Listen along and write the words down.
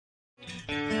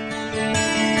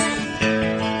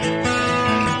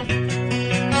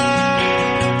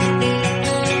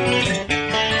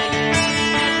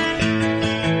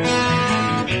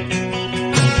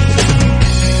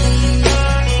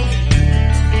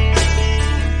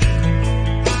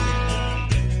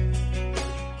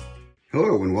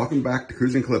welcome back to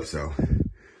Cruising Calypso.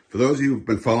 For those of you who've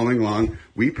been following along,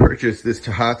 we purchased this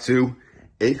Tohatsu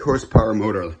 8 horsepower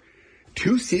motor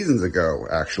 2 seasons ago,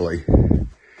 actually,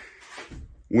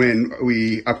 when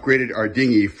we upgraded our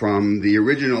dinghy from the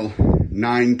original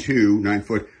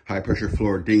 9-foot high pressure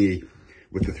floor dinghy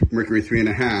with the Mercury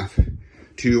 3.5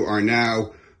 to our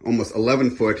now almost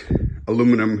 11-foot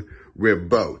aluminum rib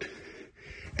boat.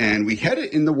 And we had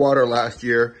it in the water last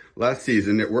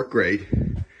season. It worked great.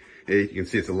 You can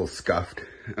see it's a little scuffed.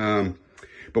 But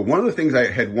one of the things I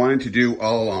had wanted to do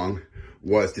all along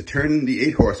was to turn the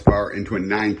 8 horsepower into a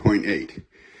 9.8.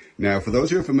 Now, for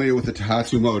those who are familiar with the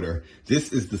Tohatsu motor,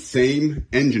 this is the same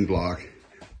engine block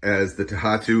as the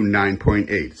Tohatsu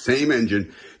 9.8. Same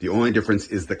engine, the only difference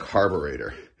is the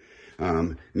carburetor.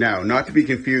 Now, not to be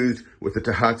confused with the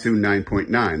Tohatsu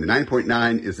 9.9. The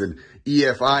 9.9 is an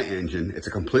EFI engine. It's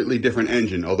a completely different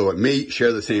engine, although it may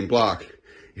share the same block.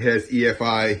 It has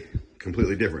EFI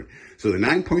completely different. So the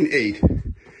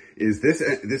 9.8 is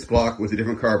this block with a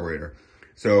different carburetor.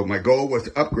 So my goal was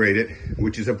to upgrade it,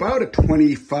 which is about a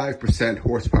 25%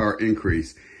 horsepower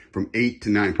increase from 8 to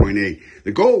 9.8.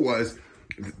 The goal was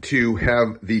to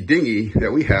have the dinghy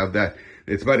that we have, that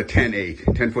it's about a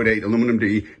 10-foot 8 aluminum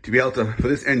dinghy, to be able to, for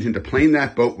this engine to plane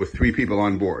that boat with 3 people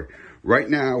on board. Right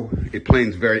now, it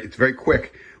planes it's very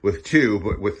quick with 2,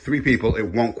 but with 3 people,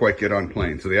 it won't quite get on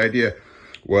plane. So the idea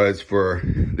was for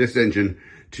this engine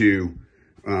to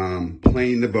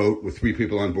plane the boat with 3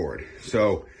 people on board.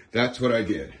 So that's what I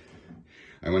did.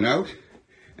 I went out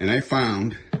and I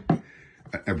found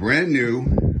a brand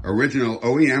new original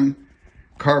OEM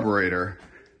carburetor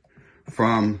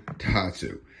from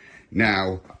Tohatsu.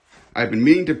 Now, I've been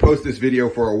meaning to post this video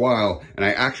for a while, and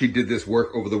I actually did this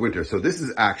work over the winter. So this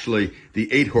is actually the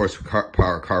 8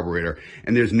 horsepower carburetor,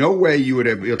 and there's no way you would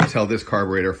be able to tell this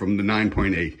carburetor from the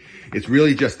 9.8. It's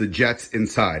really just the jets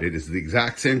inside. It is the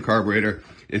exact same carburetor.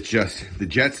 It's just the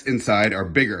jets inside are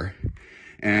bigger,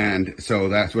 and so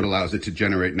that's what allows it to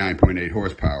generate 9.8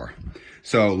 horsepower.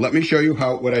 So let me show you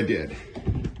what I did.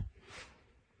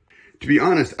 To be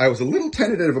honest, I was a little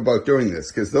tentative about doing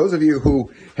this, because those of you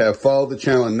who have followed the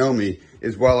channel and know me,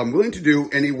 is while I'm willing to do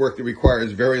any work that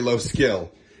requires very low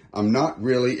skill, I'm not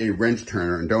really a wrench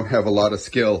turner and don't have a lot of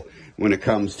skill when it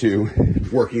comes to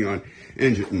working on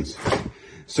engines.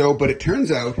 So, but it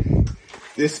turns out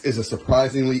this is a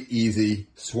surprisingly easy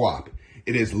swap.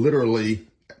 It is literally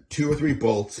 2 or 3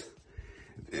 bolts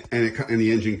and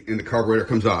the carburetor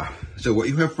comes off. So what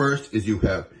you have first is you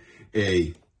have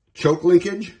a choke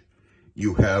linkage.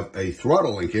 You have a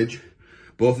throttle linkage.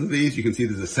 Both of these, you can see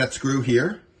there's a set screw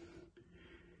here.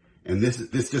 And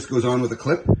this just goes on with a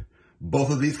clip. Both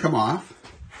of these come off.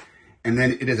 And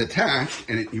then it is attached,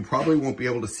 and you probably won't be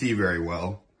able to see very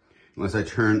well unless I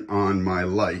turn on my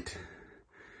light.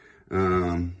 See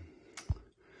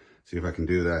if I can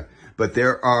do that. But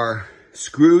there are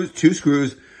screws, 2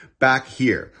 screws back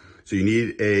here. So you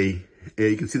need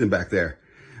you can see them back there.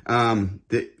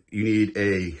 You need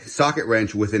a socket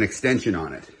wrench with an extension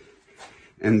on it.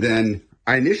 And then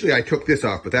initially I took this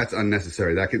off, but that's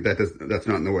unnecessary. That's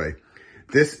not in the way.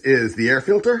 This is the air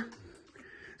filter.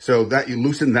 So that you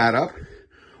loosen that up.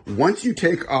 Once you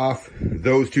take off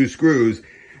those 2 screws,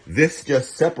 this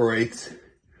just separates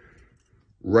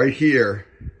right here.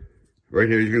 Right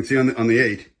here, you can see on the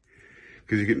 8,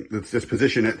 because let's just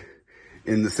position it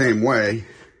in the same way.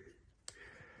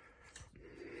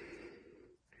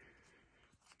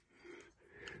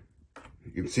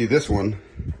 You can see this one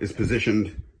is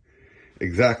positioned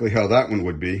exactly how that one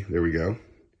would be. There we go.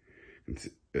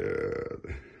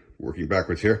 Working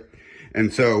backwards here.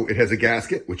 And so it has a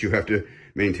gasket, which you have to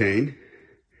maintain.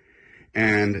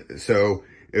 And so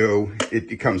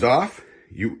it comes off.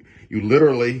 You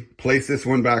literally place this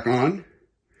one back on,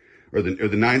 or the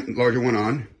larger one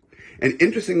on. And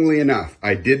interestingly enough,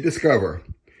 I did discover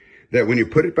that when you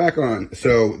put it back on,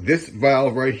 so this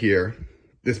valve right here,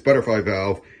 this butterfly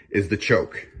valve, is the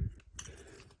choke.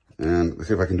 And let's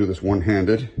see if I can do this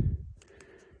one-handed.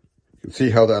 You can see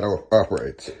how that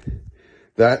operates.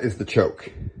 That is the choke.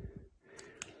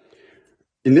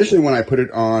 Initially, when I put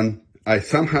it on, I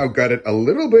somehow got it a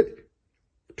little bit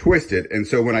twisted. And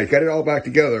so when I got it all back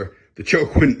together, the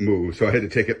choke wouldn't move. So I had to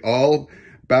take it all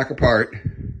back apart.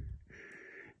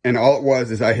 And all it was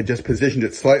is I had just positioned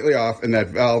it slightly off, and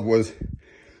that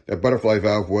butterfly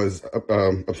valve was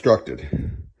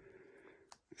obstructed.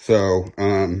 So,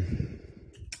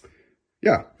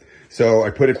 yeah. So I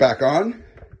put it back on,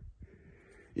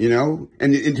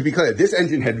 and to be clear, this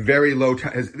engine had very low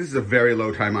time. This is a very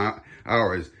low time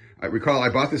hours. I recall I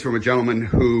bought this from a gentleman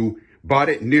who bought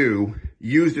it new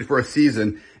used it for a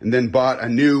season, and then bought a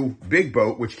new big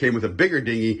boat, which came with a bigger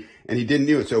dinghy, and he didn't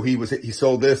use it. So he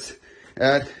sold this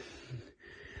at,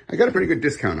 I got a pretty good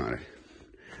discount on it.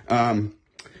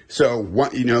 So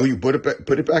what, you put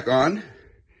it back on.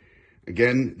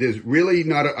 Again, there's really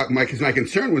not my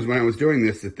concern was when I was doing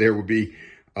this, that there would be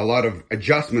a lot of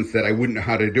adjustments that I wouldn't know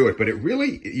how to do it, but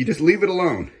you just leave it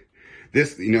alone.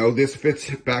 This, this fits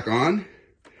back on.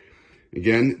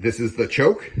 Again, this is the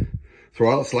choke.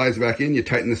 Throttle slides back in, you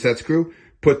tighten the set screw,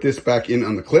 put this back in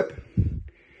on the clip,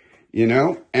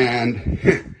 and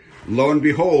lo and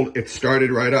behold, it started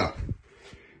right up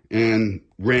and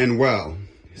ran well.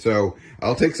 So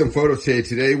I'll take some photos today.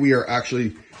 Today we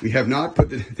have not put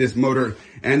this motor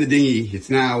and the dinghy. It's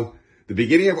now the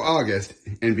beginning of August,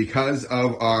 and because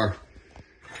of our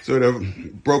sort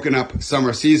of broken up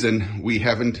summer season, we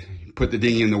haven't put the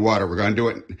dinghy in the water. We're going to do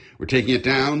it. We're taking it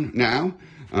down now.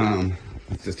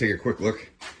 Let's just take a quick look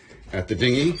at the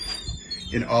dinghy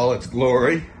in all its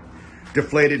glory.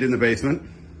 Deflated in the basement,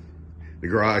 the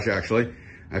garage actually.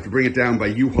 I have to bring it down by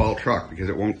U-Haul truck because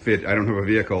it won't fit. I don't have a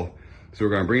vehicle. So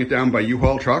we're going to bring it down by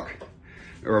U-Haul truck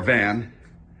or a van.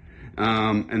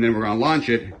 And then we're going to launch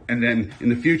it. And then in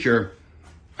the future,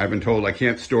 I've been told I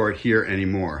can't store it here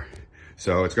anymore.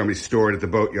 So it's going to be stored at the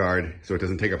boatyard so it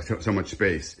doesn't take up so much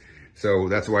space. So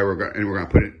that's why we're going to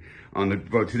put it on the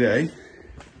boat today.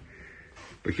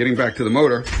 But getting back to the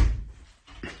motor,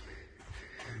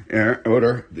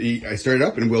 I started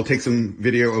up, and we'll take some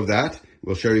video of that.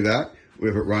 We'll show you that. We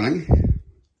have it running.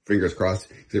 Fingers crossed,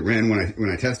 because it ran when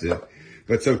I tested it.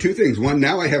 But so two things. One,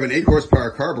 now I have an 8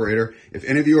 horsepower carburetor. If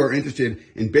any of you are interested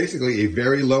in basically a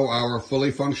very low hour,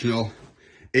 fully functional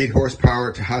 8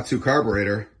 horsepower Tohatsu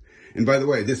carburetor. And by the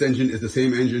way, this engine is the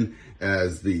same engine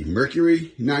as the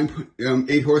Mercury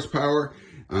 8 horsepower,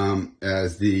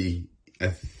 as the, I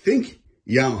think,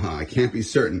 Yamaha. I can't be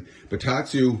certain. But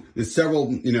Tohatsu, there's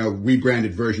several,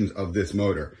 rebranded versions of this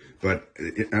motor. But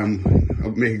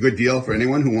I'll make a good deal for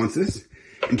anyone who wants this.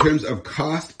 In terms of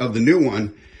cost of the new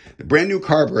one, the brand new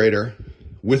carburetor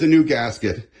with a new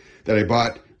gasket that I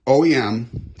bought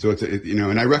OEM. So it's,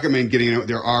 and I recommend getting it.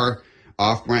 There are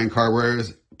off-brand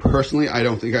carburetors. Personally, I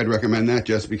don't think I'd recommend that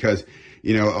just because,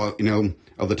 of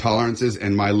the tolerances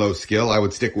and my low skill. I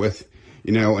would stick with,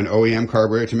 an OEM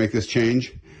carburetor to make this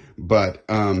change. But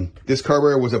this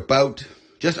carburetor was about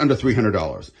just under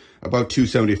 $300, about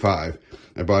 $275.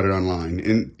 I bought it online,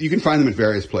 and you can find them at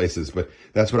various places, but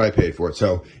that's what I paid for it.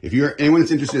 So if anyone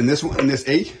that's interested in this one, in this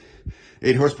 8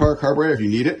 horsepower carburetor, if you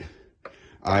need it,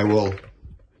 I will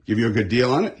give you a good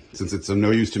deal on it since it's of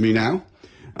no use to me now.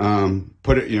 You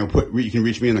can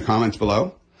reach me in the comments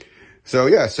below. So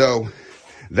yeah, so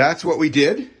that's what we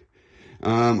did.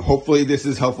 Hopefully this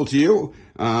is helpful to you.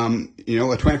 A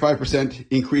 25%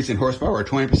 increase in horsepower, or a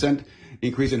 20%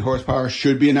 increase in horsepower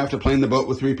should be enough to plane the boat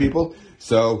with 3 people.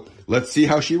 So let's see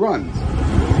how she runs. So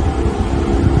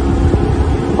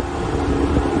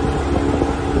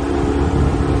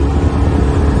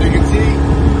you can see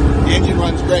the engine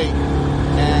runs great.